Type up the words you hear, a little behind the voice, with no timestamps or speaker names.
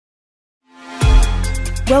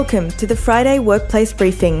Welcome to the Friday Workplace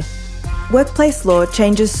Briefing. Workplace law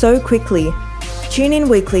changes so quickly. Tune in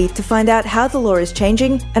weekly to find out how the law is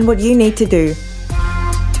changing and what you need to do.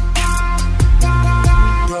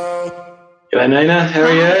 G'day Nina, how are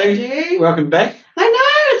Hi, you? Andrew. Welcome back. I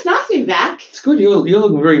know, it's nice to be back. It's good, you're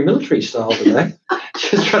looking very military style today.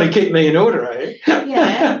 Just trying to keep me in order, are you?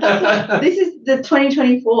 Yeah, this is the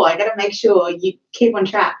 2024. I got to make sure you keep on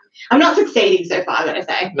track. I'm not succeeding so far, I got to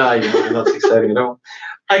say. No, you're not succeeding at all.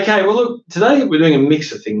 Okay, well look, today we're doing a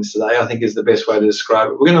mix of things today, I think is the best way to describe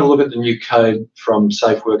it. We're going to look at the new code from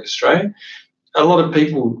Safe Work Australia. A lot of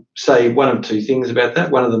people say one of two things about that.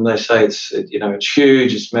 One of them, they say it's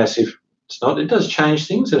huge, it's massive. It's not. It does change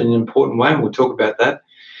things in an important way, and we'll talk about that.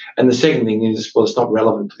 And the second thing is, well, it's not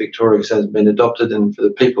relevant to Victoria because it hasn't been adopted, and for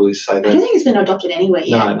the people who say that... I don't think it's been adopted anywhere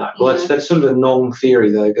yet. No. Well, that's sort of a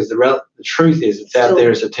non-theory, though, because the truth is it's out there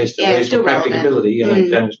as a test of reasonable practicability,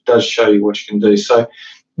 and it does show you what you can do. So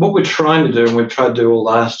what we're trying to do, and we've tried to do all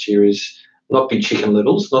last year, is not be chicken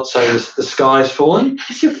littles, not say the sky's fallen.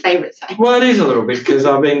 That's your favourite saying. Well, it is a little bit because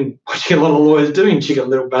I've been watching a lot of lawyers doing chicken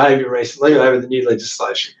little behaviour recently over the new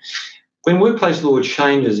legislation. When workplace law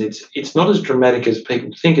changes, it's not as dramatic as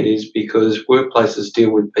people think it is because workplaces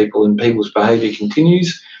deal with people and people's behaviour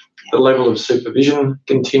continues, the level of supervision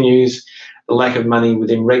continues, the lack of money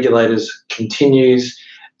within regulators continues,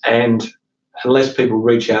 and unless people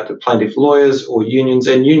reach out to plaintiff lawyers or unions,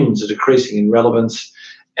 and unions are decreasing in relevance,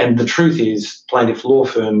 and the truth is plaintiff law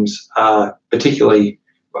firms are particularly,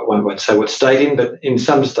 I won't say what state in, but in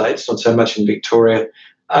some states, not so much in Victoria,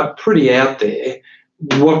 are pretty out there.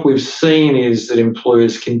 What we've seen is that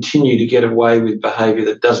employers continue to get away with behaviour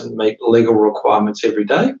that doesn't meet legal requirements every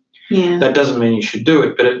day. Yeah. That doesn't mean you should do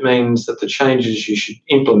it, but it means that the changes you should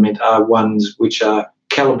implement are ones which are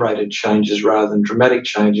calibrated changes rather than dramatic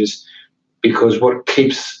changes, because what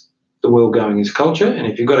keeps the world going is culture, and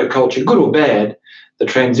if you've got a culture, good or bad, the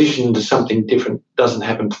transition to something different doesn't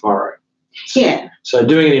happen tomorrow. Yeah. So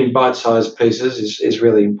doing it in bite-sized pieces is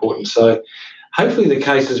really important. So hopefully the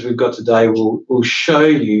cases we've got today will show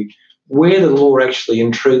you where the law actually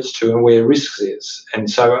intrudes to and where risks is. And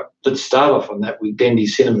so let's start off on that with Dendy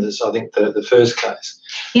Cinemas, I think the first case.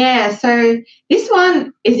 Yeah, so this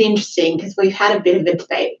one is interesting because we've had a bit of a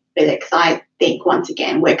debate with it because I think, once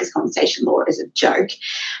again, workers' compensation law is a joke.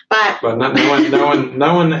 But well,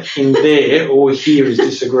 no one in there or here is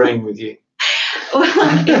disagreeing with you.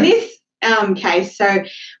 Well, in this case, so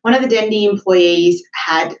one of the Dendy employees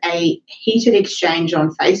had a heated exchange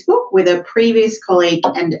on Facebook with a previous colleague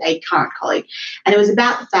and a current colleague, and it was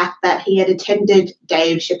about the fact that he had attended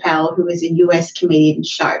Dave Chappelle, who is a US comedian,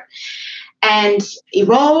 show, and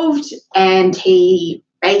evolved, and he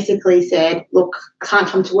basically said, look, I can't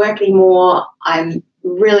come to work anymore. I'm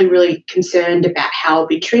really, really concerned about how I'll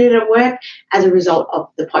be treated at work as a result of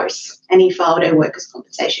the posts, and he filed a workers'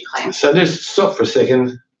 compensation claim. So just stop for a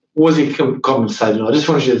second. Was he compensated? I just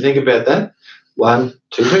want you to think about that. 1,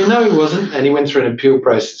 2, 3. No, he wasn't, and he went through an appeal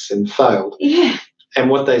process and failed. Yeah. And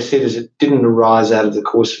what they said is it didn't arise out of the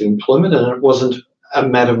course of employment, and it wasn't a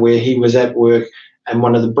matter where he was at work and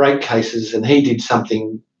one of the break cases and he did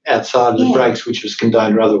something outside of the breaks which was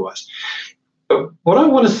condoned or otherwise. But what I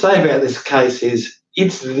want to say about this case is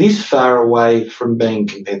it's this far away from being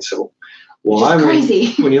compensable. Why? Which is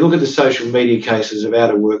crazy. When you look at the social media cases of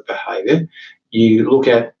out-of-work behaviour, you look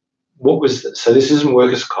at so this isn't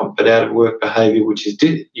workers' comp, but out-of-work behaviour, which is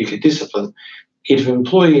you could discipline. If an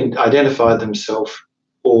employee identified themselves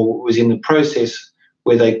or was in the process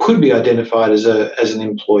where they could be identified as an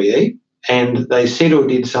employee and they said or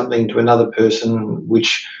did something to another person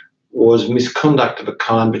which was misconduct of a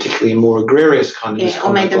kind, particularly a more egregious kind of misconduct,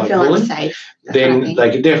 or made them like feel bullying, unsafe, then they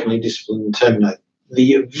could definitely discipline and terminate.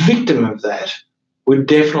 The victim of that would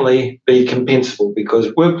definitely be compensable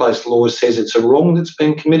because workplace law says it's a wrong that's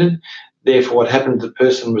been committed, therefore what happened to the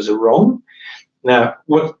person was a wrong. Now,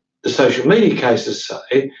 what the social media cases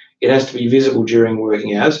say, it has to be visible during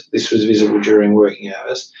working hours. This was visible during working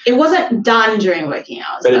hours. It wasn't done during working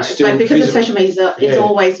hours, but it's still because visible. of social media, it's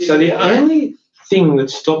always visible. So the only thing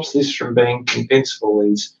that stops this from being compensable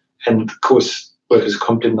is, and of course workers'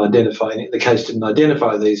 comp didn't identify, the case didn't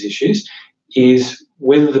identify these issues, is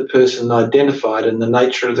whether the person identified and the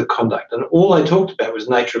nature of the conduct. And all they talked about was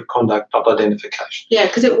nature of conduct, not identification. Yeah,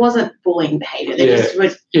 because it wasn't bullying behaviour.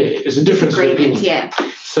 There's a difference of opinion. Yeah.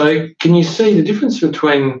 So can you see the difference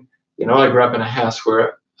between, I grew up in a house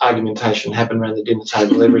where argumentation happened around the dinner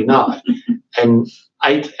table every night, and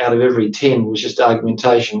 8 out of every 10 was just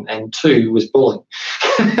argumentation and 2 was bullying,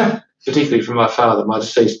 particularly from my father, my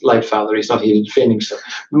deceased late father. He's not here to defend himself.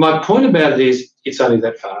 My point about it is it's only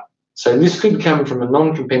that far. So this could come from a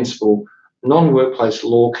non-compensable non-workplace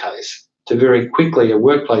law case to very quickly a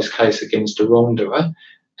workplace case against a wrongdoer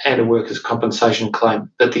and a workers' compensation claim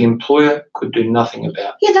that the employer could do nothing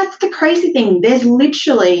about. Yeah, that's the crazy thing. There's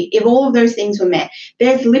literally, if all of those things were met,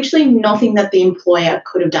 there's literally nothing that the employer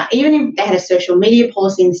could have done. Even if they had a social media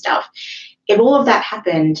policy and stuff, if all of that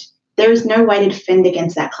happened, there is no way to defend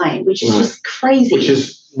against that claim, which is just crazy. Which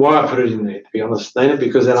is why I put it in there, to be honest, Nina,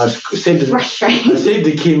 because then I said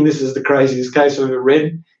to Kim, this is the craziest case I've ever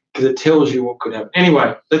read, because it tells you what could happen.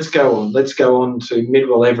 Anyway, let's go on. Let's go on to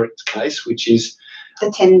Midwell Everett's case, which is the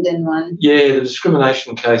tendon one. Yeah, the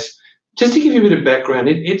discrimination case. Just to give you a bit of background,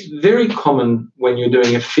 it's very common when you're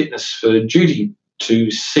doing a fitness for duty to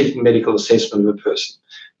seek medical assessment of a person,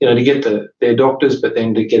 to get their doctors, but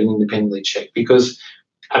then to get it independently checked, because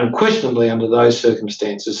unquestionably under those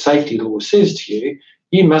circumstances, safety law says to you,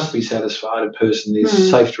 you must be satisfied a person is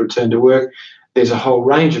safe to return to work. There's a whole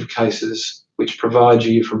range of cases which provide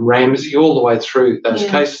you from Ramsey all the way through those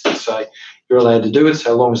cases that say you're allowed to do it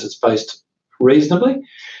so long as it's based reasonably.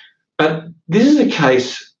 But this is a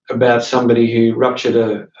case about somebody who ruptured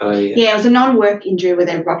it was a non-work injury where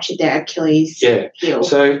they ruptured their Achilles heel.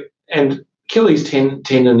 So, and Achilles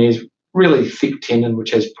tendon is really thick tendon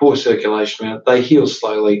which has poor circulation around it. They heal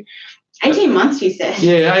slowly. 18 months, you said?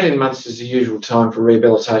 Yeah, 18 months is the usual time for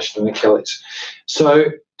rehabilitation of Achilles.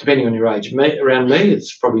 So, depending on your age, around me,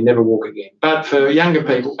 it's probably never walk again. But for younger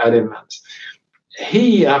people, 18 months.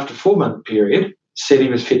 He, after a 4-month period, said he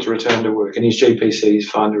was fit to return to work, and his GP said he's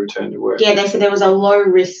fine to return to work. Yeah, they said there was a low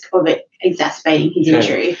risk of it exacerbating his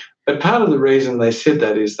injury. But part of the reason they said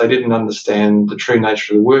that is they didn't understand the true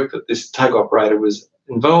nature of the work that this tug operator was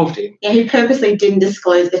involved in. Yeah, he purposely didn't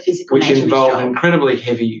disclose the physical nature of his job. Which involved incredibly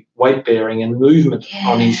heavy weight-bearing and movement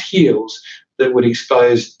on his heels that would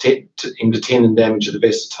expose him to tendon damage at the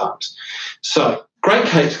best of times. So, great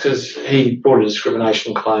case because he brought a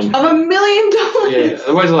discrimination claim. Of $1 million? Yeah,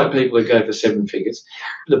 otherwise I like people who go for 7 figures.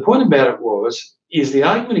 The point about it is the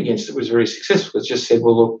argument against it was very successful. It just said,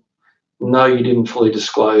 well, look, no, you didn't fully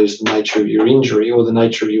disclose the nature of your injury or the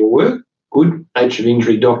nature of your work. Good. Nature of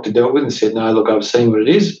injury doctor dealt with and said, no, look, I've seen what it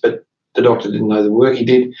is, but the doctor didn't know the work he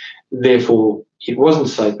did. Therefore, it wasn't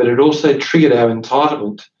safe, but it also triggered our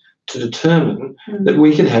entitlement to determine that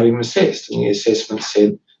we could have him assessed. And the assessment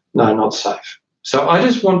said, no, not safe. So I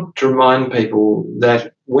just want to remind people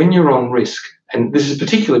that when you're on risk, and this is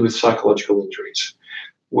particularly with psychological injuries,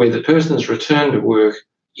 where the person's return to work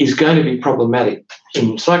is going to be problematic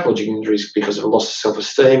in psychological injuries because of a loss of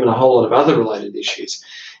self-esteem and a whole lot of other related issues,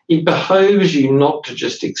 it behoves you not to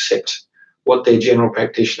just accept what their general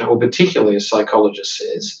practitioner or particularly a psychologist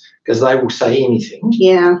says, because they will say anything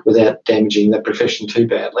without damaging that profession too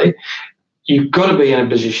badly. You've got to be in a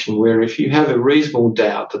position where if you have a reasonable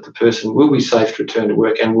doubt that the person will be safe to return to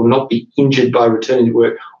work and will not be injured by returning to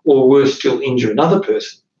work, or worse still, injure another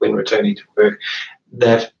person when returning to work,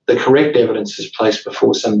 that the correct evidence is placed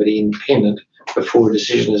before somebody independent before a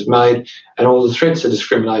decision is made, and all the threats of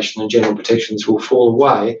discrimination and general protections will fall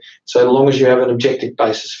away so long as you have an objective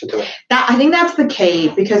basis for doing it. I think that's the key,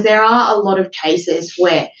 because there are a lot of cases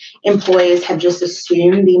where employers have just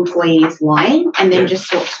assumed the employee is lying and then just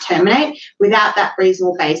sought to terminate without that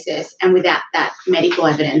reasonable basis and without that medical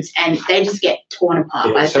evidence, and they just get torn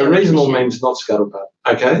apart. By the so reasonable means not scuttlebutt.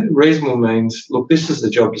 Okay, reasonable means, look, this is the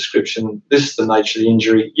job description, this is the nature of the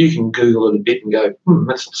injury. You can Google it a bit and go,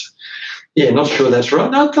 that's not sure that's right.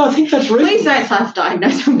 No, I think that's reasonable. Please don't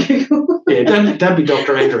self-diagnose on Google. Don't be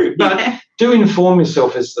Dr. Andrew. But do inform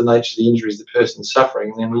yourself as to the nature of the injuries the person's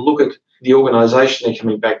suffering, and then look at the organisation they're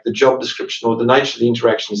coming back, the job description or the nature of the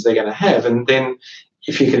interactions they're going to have. And then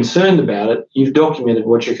if you're concerned about it, you've documented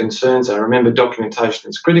what your concerns are. Remember, documentation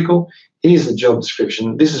is critical. Here's the job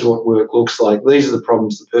description. This is what work looks like. These are the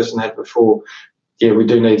problems the person had before. Yeah, we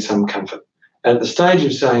do need some comfort. At the stage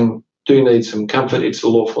of saying, do need some comfort, it's a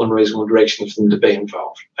lawful and reasonable direction for them to be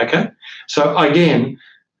involved. Okay? So again,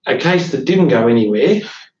 a case that didn't go anywhere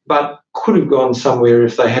but could have gone somewhere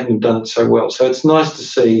if they hadn't done it so well. So it's nice to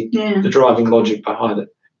see the driving logic behind it.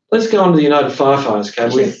 Let's go on to the United Firefighters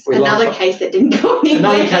case. Another case that didn't go anywhere.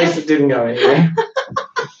 Another case that didn't go anywhere.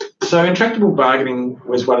 So intractable bargaining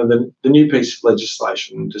was one of the new piece of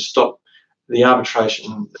legislation to stop the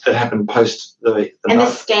arbitration that happened post the and the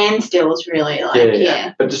standstills, really.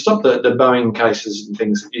 But to stop the Boeing cases and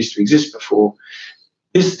things that used to exist before,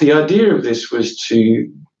 the idea of this was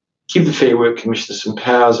to give the Fair Work Commissioner some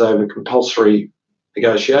powers over compulsory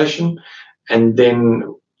negotiation, and then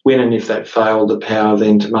when and if that failed, the power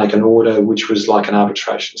then to make an order which was like an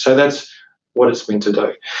arbitration. So that's what it's meant to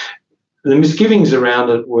do. The misgivings around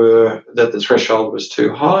it were that the threshold was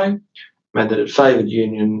too high, meant that it favoured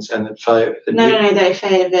unions and that favoured... No, they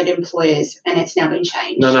favoured employers, and it's now been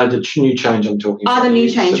changed. No, the new change I'm talking about. Oh, the new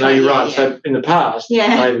change. So, no, you're right. Yeah. So in the past, it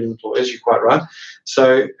favoured employers, you're quite right.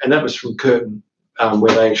 So, and that was from Curtin,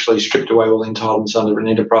 where they actually stripped away all the entitlements under an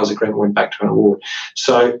enterprise agreement, went back to an award.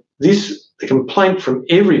 So the complaint from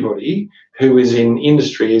everybody who is in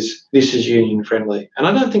industry is this is union friendly. And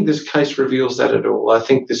I don't think this case reveals that at all. I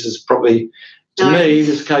think this is probably... To me,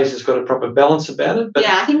 this case has got a proper balance about it. But,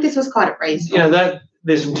 I think this was quite reasonable.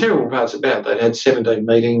 There's some terrible parts about that. They had 17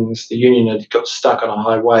 meetings. The union had got stuck on a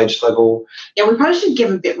high wage level. Yeah, we probably should give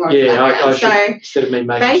a bit more. I should, instead of me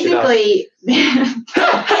making shit up. Basically,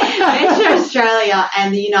 Venture Australia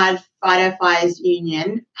and the United Firefighters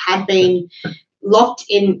Union had been locked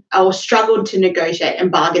in or struggled to negotiate and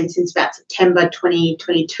bargain since about September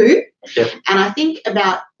 2022. Yep. And I think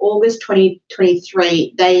about August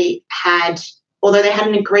 2023, they had, although they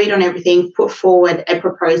hadn't agreed on everything, put forward a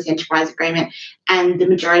proposed enterprise agreement, and the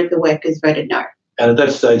majority of the workers voted no. And at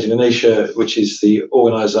that stage, Venetia, which is the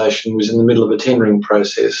organisation, was in the middle of a tendering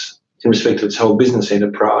process in respect to its whole business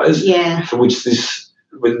enterprise, for which this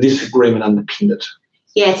agreement underpinned it.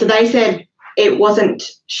 Yeah, so they said it wasn't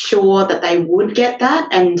sure that they would get that,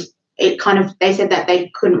 and they said that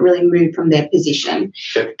they couldn't really move from their position.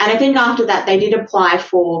 Yep. And I think after that they did apply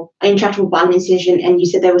for an intractable bargaining decision, and you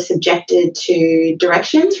said they were subjected to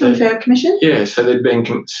directions from the Fair Work Commission? Yeah, so there'd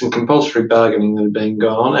been some compulsory bargaining that had been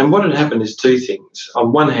gone on, and what had happened is two things.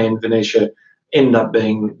 On one hand, Venetia ended up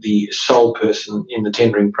being the sole person in the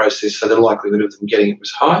tendering process, so the likelihood of them getting it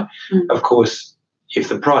was high. Of course, if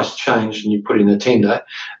the price changed and you put in a tender,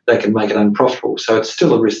 they can make it unprofitable. So it's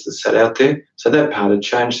still a risk that's sat out there. So that part had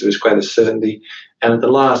changed. There was greater certainty. And at the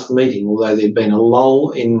last meeting, although there'd been a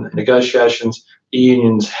lull in negotiations, the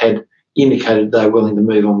unions had indicated they were willing to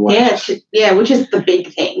move on wages. Yeah, which is the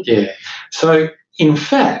big thing. Yeah. So, in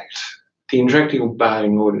fact, the intractable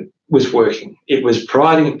bargaining order was working. It was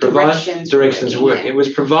providing directions working. It was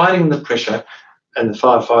providing the pressure, and the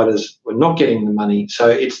firefighters were not getting the money. So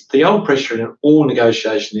it's the old pressure in all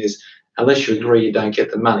negotiation is unless you agree you don't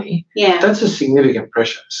get the money. Yeah. That's a significant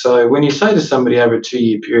pressure. So when you say to somebody over a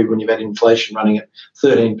 2-year period when you've had inflation running at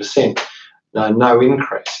 13%, no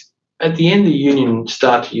increase, at the end the union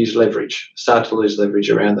start to lose leverage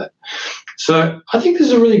around that. So I think this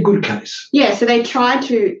is a really good case. Yeah, so they tried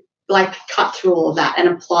to cut through all of that and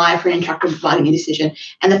apply for an intractable bargaining decision,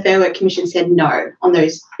 and the Fair Work Commission said no on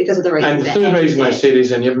those because of the reasons. And the third reason they said is,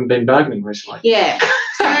 and you haven't been bargaining recently. Yeah,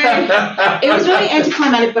 so it was really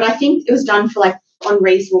anticlimactic, but I think it was done for on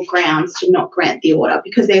reasonable grounds to not grant the order,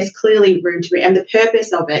 because there's clearly room to, and the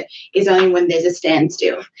purpose of it is only when there's a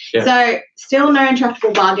standstill. Yeah. So still no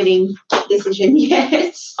intractable bargaining decision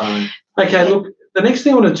yet. Okay, look. The next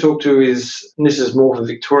thing I want to talk to is, and this is more for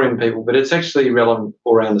Victorian people, but it's actually relevant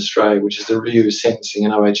all around Australia, which is the review of sentencing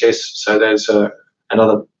in OHS. So there's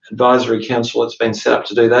another advisory council that's been set up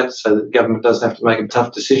to do that, so that the government doesn't have to make a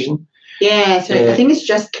tough decision. Yeah, so I think it's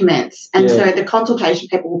just commenced. And so the consultation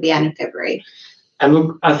paper will be out in February. And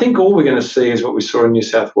look, I think all we're going to see is what we saw in New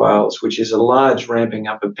South Wales, which is a large ramping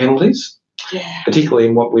up of penalties, particularly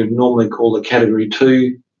in what we'd normally call the Category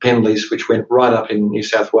 2 penalties, which went right up in New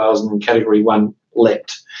South Wales, and then Category 1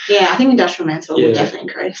 leapt. Yeah, I think industrial manslaughter will definitely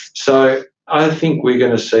increase. So I think we're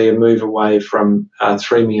going to see a move away from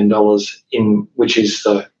 $3 million which is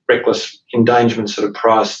the reckless endangerment sort of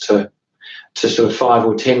price, to sort of 5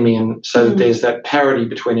 or 10 million, so that there's that parity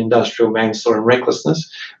between industrial manslaughter and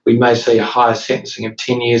recklessness. We may see a higher sentencing of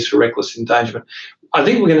 10 years for reckless endangerment. I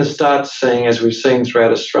think we're going to start seeing, as we've seen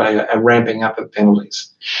throughout Australia, a ramping up of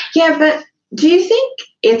penalties. Yeah, but do you think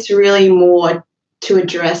it's really more to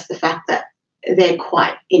address the fact that they're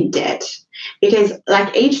quite in debt? Because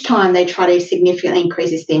each time they try to significantly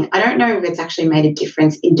increase this thing, I don't know if it's actually made a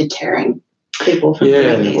difference in deterring people from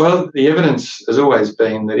doing this. Well, the evidence has always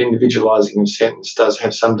been that individualising of sentence does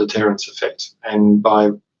have some deterrence effect, and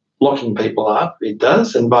by locking people up, it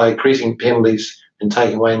does, and by increasing penalties and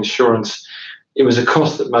taking away insurance, it was a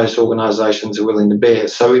cost that most organisations are willing to bear.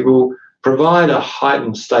 So it will provide a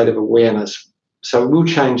heightened state of awareness. So it will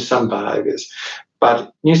change some behaviours.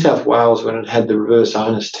 But New South Wales, when it had the reverse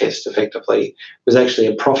onus test, effectively, was actually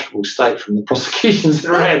a profitable state from the prosecutions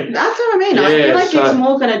that ran. That's what I mean. I feel like it's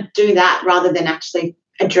more going to do that rather than actually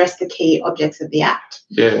address the key objects of the Act.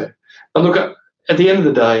 Yeah. But look, at the end of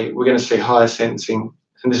the day, we're going to see higher sentencing,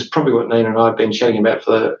 and this is probably what Nina and I have been chatting about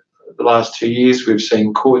for the last 2 years. We've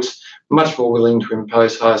seen courts much more willing to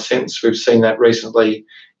impose higher sentence. We've seen that recently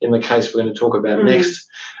in the case we're going to talk about next.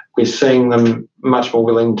 We're seeing them much more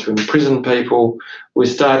willing to imprison people. We're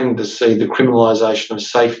starting to see the criminalisation of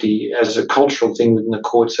safety as a cultural thing within the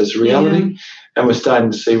courts as a reality. And we're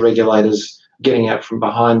starting to see regulators getting out from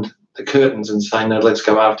behind the curtains and saying, no, let's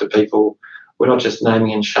go after people. We're not just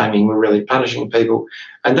naming and shaming, we're really punishing people.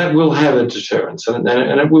 And that will have a deterrence, and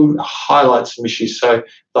it will highlight some issues. So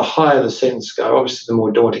the higher the sentence go, obviously the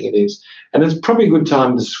more daunting it is. And it's probably a good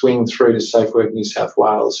time to swing through to Safe Work New South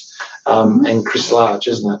Wales and Chris Large,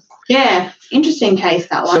 isn't it? Yeah, interesting case,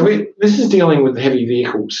 that one. So this is dealing with heavy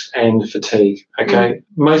vehicles and fatigue, okay?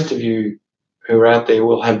 Most of you who are out there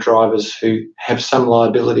will have drivers who have some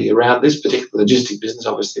liability around this particular logistic business,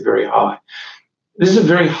 obviously very high. This is a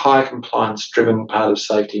very high compliance-driven part of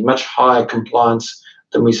safety, much higher compliance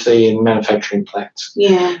than we see in manufacturing plants.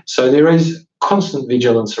 Yeah. So there is constant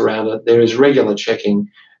vigilance around it. There is regular checking.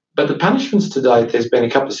 But the punishments to date, there's been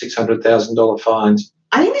a couple of $600,000 fines.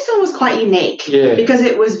 I think this one was quite unique Yeah. because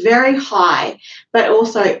it was very high, but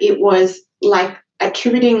also it was like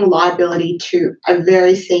attributing liability to a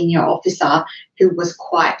very senior officer who was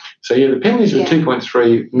quite... So, the penalties were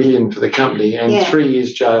 $2.3 million for the company and 3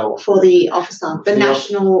 years jail. For the officer, the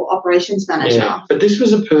national operations manager. Yeah. But this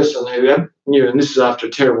was a person who knew, and this is after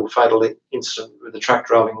a terrible fatal incident with a truck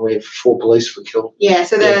driving where 4 police were killed. Yeah,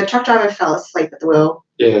 so the truck driver fell asleep at the wheel.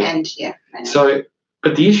 Yeah. And, So,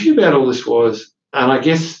 but the issue about all this was, and I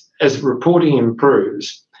guess as reporting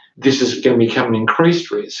improves, this is going to become an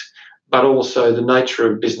increased risk, but also the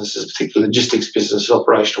nature of businesses, particularly logistics business,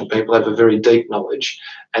 operational people have a very deep knowledge,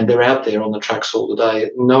 and they're out there on the trucks all the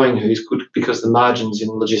day knowing who's good, because the margins in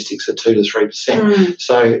logistics are 2 to 3%.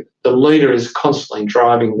 So the leader is constantly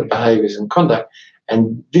driving the behaviours and conduct.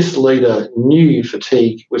 And this leader knew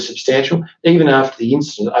fatigue was substantial. Even after the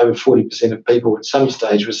incident, over 40% of people at some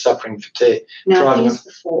stage were suffering fatigue. No, I think it's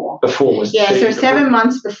before. Before was so 7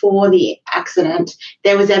 months before the accident,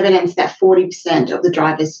 there was evidence that 40% of the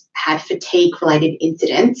drivers had fatigue-related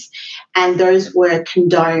incidents, and those were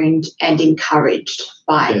condoned and encouraged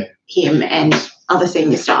by him and other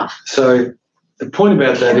senior staff. So the point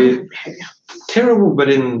about that is terrible, but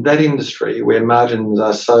in that industry where margins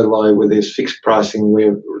are so low, where there's fixed pricing,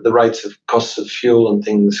 where the rates of costs of fuel and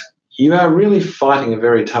things, you are really fighting a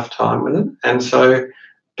very tough time with it. And so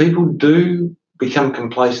people do become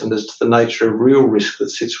complacent as to the nature of real risk that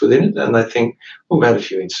sits within it, and they think, well, we've had a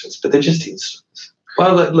few incidents, but they're just incidents.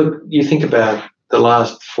 Well, look, you think about the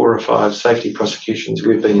last 4 or 5 safety prosecutions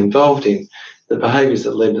we've been involved in, the behaviours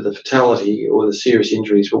that led to the fatality or the serious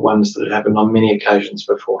injuries were ones that had happened on many occasions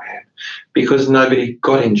beforehand, because nobody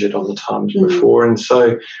got injured on the times before. And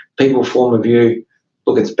so people form a view,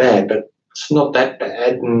 look, it's bad, but it's not that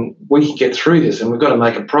bad, and we can get through this, and we've got to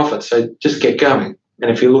make a profit, so just get going. And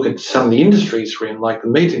if you look at some of the industries we're in, like the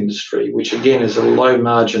meat industry, which again is a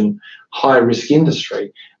low-margin, high-risk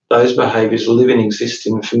industry, those behaviours live and exist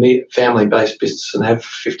in family-based business and have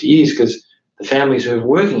for 50 years, because the families who are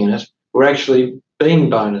working in it were actually being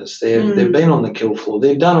boners. They've been on the kill floor.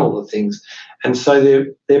 They've done all the things. And so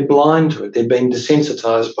they're blind to it. They're being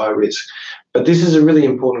desensitised by risk. But this is a really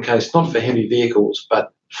important case, not for heavy vehicles,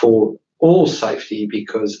 but for all safety,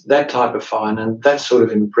 because that type of fine and that sort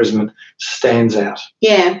of imprisonment stands out.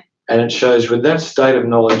 Yeah. And it shows with that state of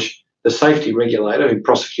knowledge, the safety regulator who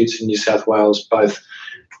prosecutes in New South Wales both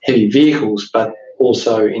heavy vehicles but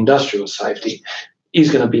also industrial safety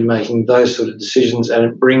is going to be making those sort of decisions, and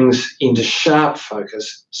it brings into sharp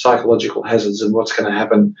focus psychological hazards and what's going to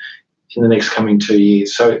happen in the next coming 2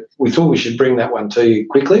 years. So we thought we should bring that one to you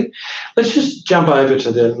quickly. Let's just jump over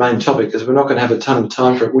to the main topic, because we're not going to have a ton of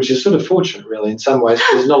time for it, which is sort of fortunate really in some ways,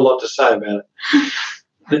 because there's not a lot to say about it.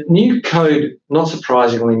 The new code, not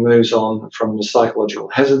surprisingly, moves on from the psychological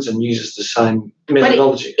hazards and uses the same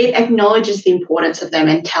methodology. But it acknowledges the importance of them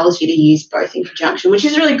and tells you to use both in conjunction, which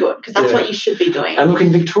is really good, because that's what you should be doing. And look,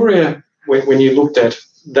 in Victoria, when you looked at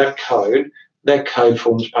that code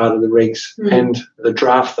forms part of the regs and the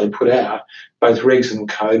draft they put out, both regs and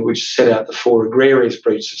code, which set out the 4 egregious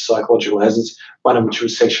breaches of psychological hazards, one of which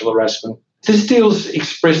was sexual harassment. This deals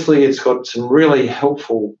expressly, it's got some really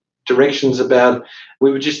helpful directions about,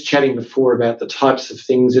 we were just chatting before about the types of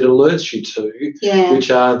things it alerts you to,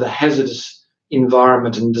 which are the hazardous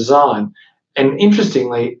environment and design. And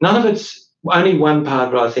interestingly, none of it's, only one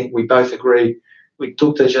part, but I think we both agree, we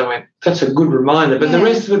looked at each other and went, that's a good reminder, but the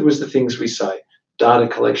rest of it was the things we say. Data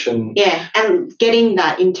collection. Yeah, and getting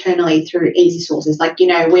that internally through easy sources. Like,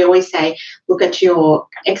 we always say, look at your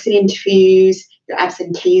exit interviews, your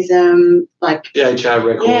absenteeism, like the HR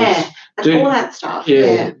records. Yeah, all that stuff.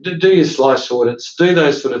 Do your slice audits, do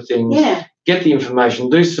those sort of things. Yeah. Get the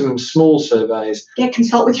information, do some small surveys.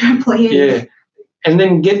 Consult with your employees. Yeah. And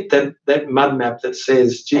then get that mud map that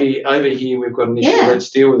says, gee, over here we've got an issue,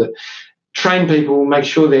 let's deal with it. Train people, make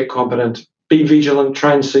sure they're competent, be vigilant,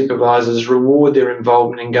 train supervisors, reward their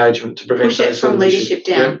involvement and engagement to prevent push it those sort from of leadership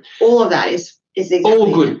issues. down. Yep. All of that is exactly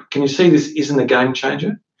all good. Can you see this isn't a game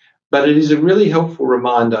changer? But it is a really helpful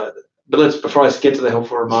reminder. But before I get to the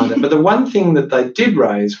helpful reminder, but the one thing that they did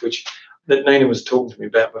raise, that Nina was talking to me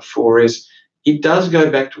about before, is it does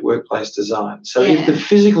go back to workplace design. So if the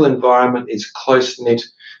physical environment is close-knit,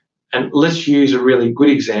 and let's use a really good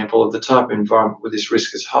example of the type of environment where this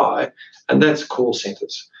risk is high, and that's call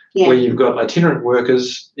centres, where you've got itinerant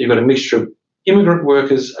workers, you've got a mixture of immigrant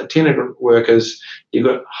workers, itinerant workers, you've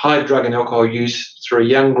got high drug and alcohol use through a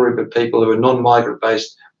young group of people who are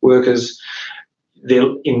non-migrant-based workers.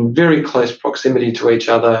 They're in very close proximity to each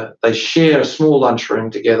other. They share a small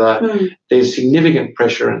lunchroom together. There's significant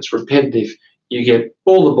pressure and it's repetitive. You get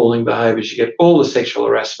all the bullying behaviours, you get all the sexual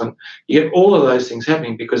harassment, you get all of those things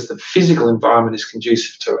happening because the physical environment is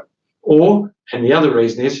conducive to it. And the other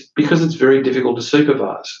reason is because it's very difficult to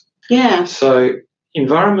supervise. Yeah. So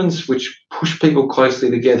environments which push people closely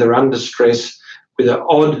together under stress with an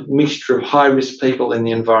odd mixture of high-risk people in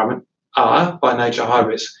the environment are, by nature, high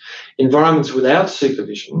risk. Environments without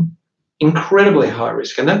supervision, incredibly high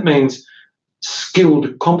risk, and that means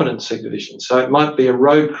skilled, competent supervision. So it might be a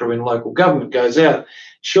road crew in local government goes out.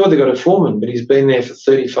 Sure, they've got a foreman, but he's been there for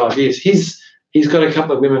 35 years. He's got a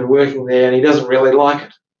couple of women working there, and he doesn't really like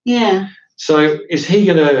it. Yeah. So is he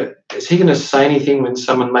gonna say anything when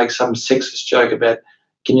someone makes some sexist joke about,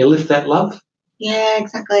 can you lift that, love? Yeah,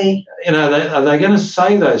 exactly. Are they going to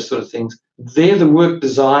say those sort of things? They're the work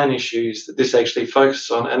design issues that this actually focuses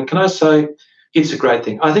on. And can I say, it's a great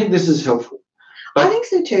thing. I think this is helpful. I think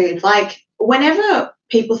so too. Like, whenever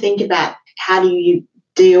people think about how do you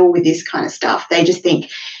deal with this kind of stuff, they just think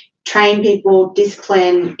train people,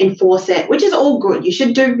 discipline, enforce it, which is all good. You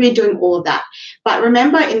should be doing all of that. But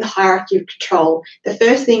remember, in the hierarchy of control, the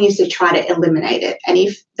first thing is to try to eliminate it. And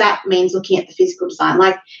if that means looking at the physical design,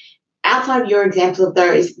 like outside of your example of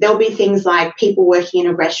those, there'll be things like people working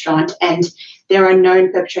in a restaurant and there are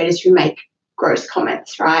known perpetrators who make gross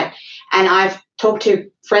comments, right? And I've talked to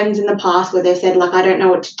friends in the past where they've said, like, I don't know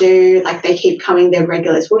what to do, like they keep coming, they're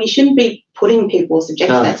regulars. Well, you shouldn't be putting people subject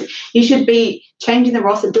to that. You should be changing the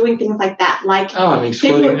roster, doing things like that. Like, and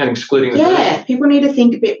excluding the people need to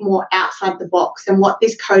think a bit more outside the box. And what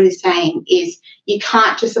this code is saying is you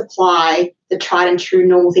can't just apply the tried and true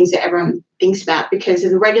normal things that everyone thinks about, because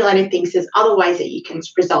if the regulator thinks there's other ways that you can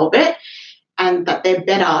resolve it and that they're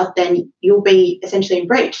better, then you'll be essentially in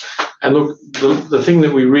breach. And look, the thing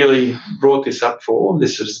that we really brought this up for,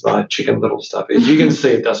 this is my chicken little stuff, is you can see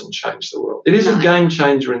it doesn't change the world. It is a game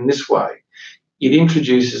changer in this way. It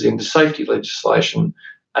introduces into safety legislation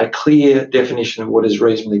a clear definition of what is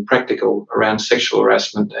reasonably practical around sexual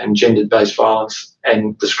harassment and gender-based violence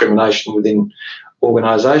and discrimination within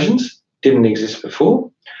organisations. Didn't exist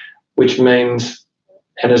before, which means,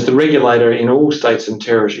 and as the regulator in all states and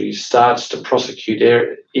territories starts to prosecute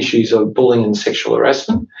issues of bullying and sexual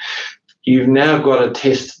harassment, you've now got a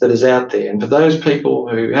test that is out there. And for those people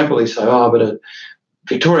who happily say, but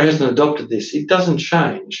Victoria hasn't adopted this, it doesn't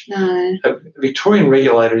change. No. A Victorian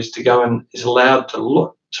regulator a Victorian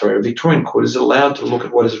court is allowed to look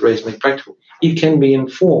at what is reasonably practical. It can be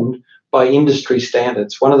informed by industry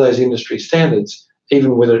standards. One of those industry standards,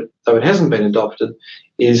 even though it hasn't been adopted,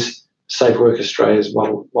 is Safe Work Australia's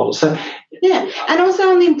model. So, yeah, and also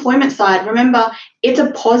on the employment side, remember, it's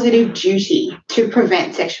a positive duty to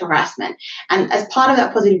prevent sexual harassment. And as part of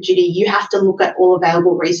that positive duty, you have to look at all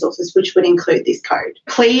available resources, which would include this code.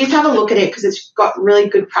 Please have a look at it because it's got really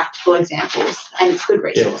good practical examples and it's a good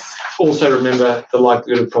resource. Yeah. Also remember, the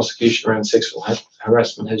likelihood of prosecution around sexual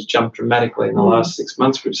harassment has jumped dramatically in the last 6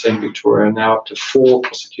 months. We've seen Victoria now up to 4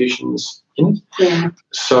 prosecutions in it. Yeah.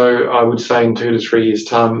 So I would say in 2 to 3 years'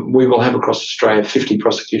 time, we will have across Australia 50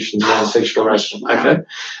 prosecutions around sexual harassment. Wow. Okay,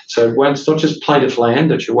 so it's not just plaintiff land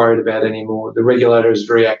that you're worried about anymore. The regulator is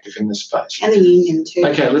very active in this space. And the union too.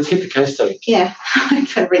 Okay, let's hit the case study. Yeah, I'm going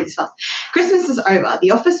to read this fast. Christmas was over.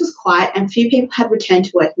 The office was quiet and few people had returned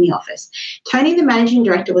to work in the office. Tony, the managing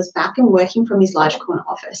director, was back and working from his large corner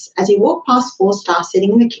office. As he walked past 4 staff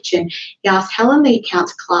sitting in the kitchen, he asked Helen, the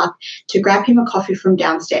accounts clerk, to grab him a coffee from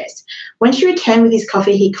downstairs. When she returned with his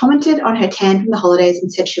coffee, he commented on her tan from the holidays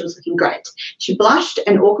and said she was looking great. She blushed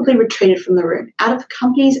and awkwardly retreated from the room. Out of the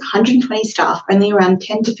company's 120 staff, only around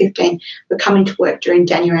 10 to 15 were coming to work during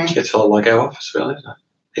January. It's a lot like our office, really, isn't it?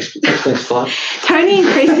 Explain. Tony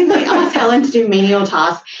increasingly asked Helen to do menial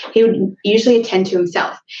tasks he would usually attend to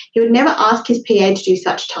himself. He would never ask his PA to do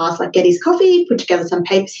such tasks like get his coffee, put together some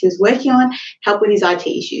papers he was working on, help with his IT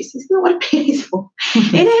issues. This is not what a PA is for.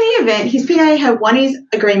 In any event, his PA had won his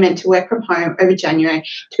agreement to work from home over January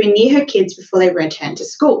to be near her kids before they returned to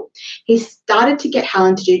school. He started to get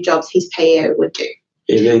Helen to do jobs his PA would do.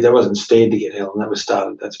 Yeah, that wasn't steered to get Helen. That was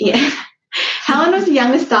started. That's yeah. Helen was the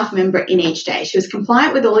youngest staff member in each day. She was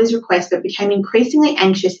compliant with all his requests but became increasingly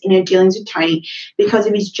anxious in her dealings with Tony because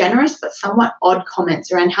of his generous but somewhat odd comments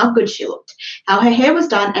around how good she looked, how her hair was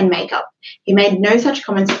done and makeup. He made no such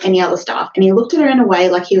comments to any other staff, and he looked at her in a way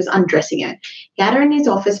like he was undressing her. He had her in his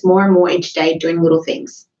office more and more each day doing little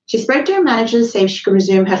things. She spoke to her manager to see if she could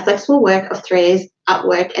resume her flexible work of 3 days at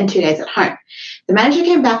work and 2 days at home. The manager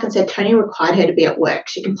came back and said Tony required her to be at work.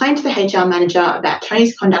 She complained to the HR manager about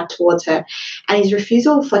Tony's conduct towards her and his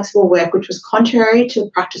refusal of flexible work, which was contrary to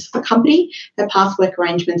the practice of the company, her past work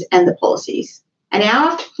arrangements and the policies. An hour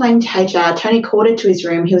after complaining to HR, Tony called her to his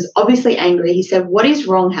room. He was obviously angry. He said, "What is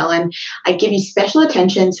wrong, Helen? I give you special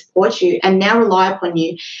attention, support you, and now rely upon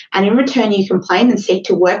you. And in return, you complain and seek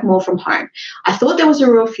to work more from home. I thought there was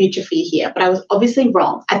a real future for you here, but I was obviously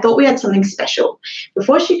wrong. I thought we had something special."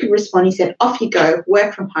 Before she could respond, he said, "Off you go,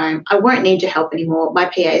 work from home. I won't need your help anymore. My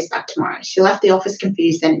PA is back tomorrow." She left the office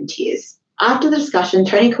confused and in tears. After the discussion,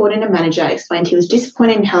 Tony called in a manager, explained he was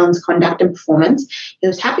disappointed in Helen's conduct and performance. He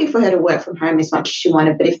was happy for her to work from home as much as she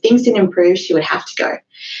wanted, but if things didn't improve, she would have to go.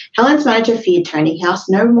 Helen's manager feared Tony. He asked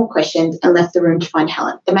no more questions and left the room to find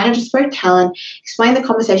Helen. The manager spoke to Helen, explained the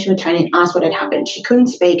conversation with Tony and asked what had happened. She couldn't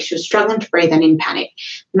speak. She was struggling to breathe and in panic.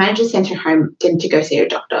 The manager sent her home to go see her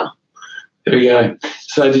doctor. There we go.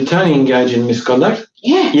 So did Tony engage in misconduct?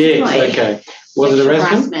 Yeah. Yes, okay. Was it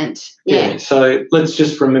harassment? Yeah. So let's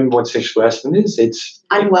just remember what sexual harassment is. It's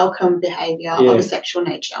unwelcome behaviour of a sexual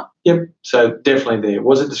nature. Yep. So definitely there.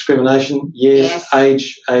 Was it discrimination? Yes.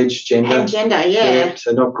 Age, gender. And gender, yeah.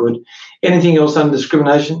 So not good. Anything else under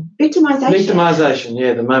discrimination? Victimisation.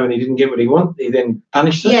 Yeah. The moment he didn't get what he wanted, he then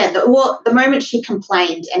punished her. Yeah. The moment she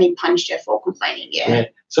complained and he punished her for complaining, yeah.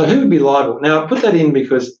 So who would be liable? Now, I put that in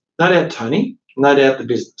because no doubt Tony, no doubt the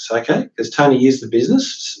business, okay? Because Tony is the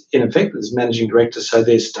business, in effect, as managing director, so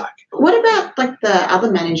they're stuck. What about like the other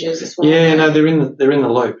managers as well? Yeah, no, they're in the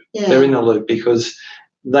loop. Yeah. They're in the loop because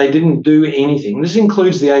they didn't do anything. This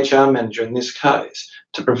includes the HR manager in this case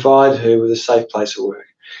to provide her with a safe place of work.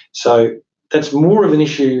 So that's more of an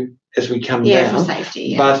issue as we come down. For safety,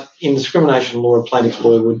 yeah. But in discrimination law, a plaintiff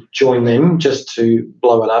lawyer would join them just to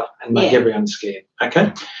blow it up and make everyone scared,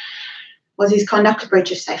 okay? Was his conduct a breach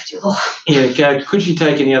of safety law? Yeah, could she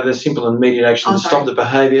take any other simple and immediate action to stop the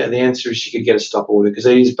behaviour? The answer is she could get a stop order because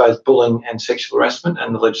it is both bullying and sexual harassment,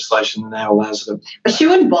 and the legislation now allows it. But she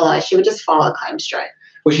wouldn't bother. She would just file a claim straight.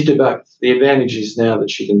 Well, she'd do both. The advantage is now that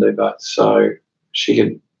she can do both. So she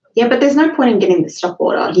could... Yeah, but there's no point in getting the stop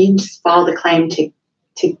order. You can just file the claim to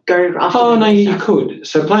go after. Oh, no, you could.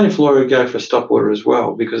 So plaintiff lawyer would go for a stop order as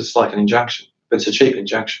well because it's like an injunction, but it's a cheap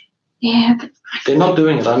injunction. Yeah, but they're not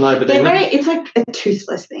doing it, I know, but it's like a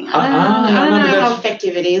toothless thing. I don't know how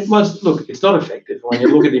effective it is. Well, look, it's not effective when you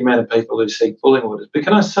look at the amount of people who seek bullying orders. But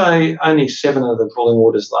can I say only 7 of the bullying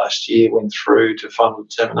orders last year went through to final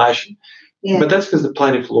determination? Yeah. But that's because the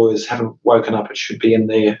plaintiff lawyers haven't woken up. It should be in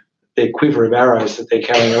their quiver of arrows that they're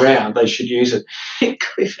carrying around. They should use it.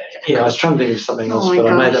 Yeah, I was trying to think of something else, but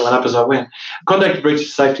I made that one up as I went. Conduct breach of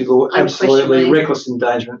safety law, absolutely. Reckless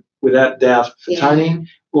endangerment, without doubt, for Tony.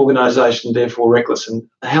 Organisation, therefore reckless. And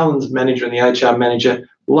Helen's manager and the HR manager,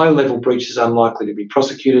 low-level breaches unlikely to be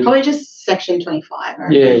prosecuted. Probably just Section 25.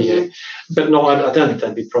 Yeah. But no, I don't think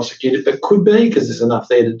they'd be prosecuted, but could be because there's enough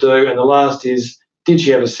there to do. And the last is, did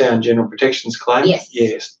she have a sound general protections claim?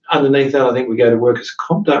 Yes. Underneath that, I think we go to workers'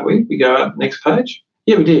 comp, don't we? We go up next page.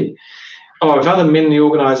 Yeah, we did. Oh, if other men in the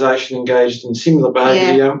organisation engaged in similar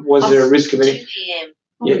behaviour, was there a risk of any... 2 p.m.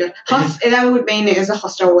 That would mean it is a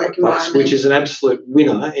hostile work environment. Which is an absolute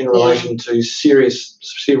winner in relation to serious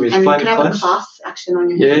plaintiff claims. And you can have a class action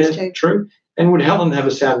on your hands too. Yeah, true. And would Helen have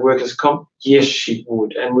a sound workers' comp? Yes, she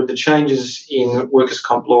would. And with the changes in workers'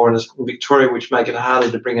 comp law in Victoria, which make it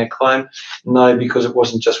harder to bring a claim, no, because it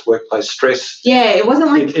wasn't just workplace stress. Yeah, it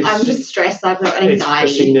wasn't like I'm just stressed, I've got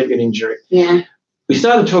anxiety. It's a significant injury. Yeah. We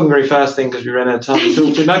started talking very fast then because we ran out of time. We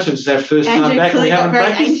talked too much. It's our first time back. We haven't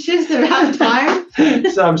practiced. Anxious about time.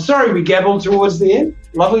 So I'm sorry we gabbled towards the end.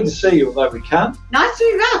 Lovely to see you, although we can't. Nice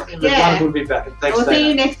to be back. Wonderful to be back. And thanks. We'll see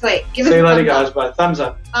you next week. See you later, guys. Bye. Thumbs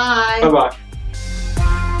up. Bye. Bye-bye.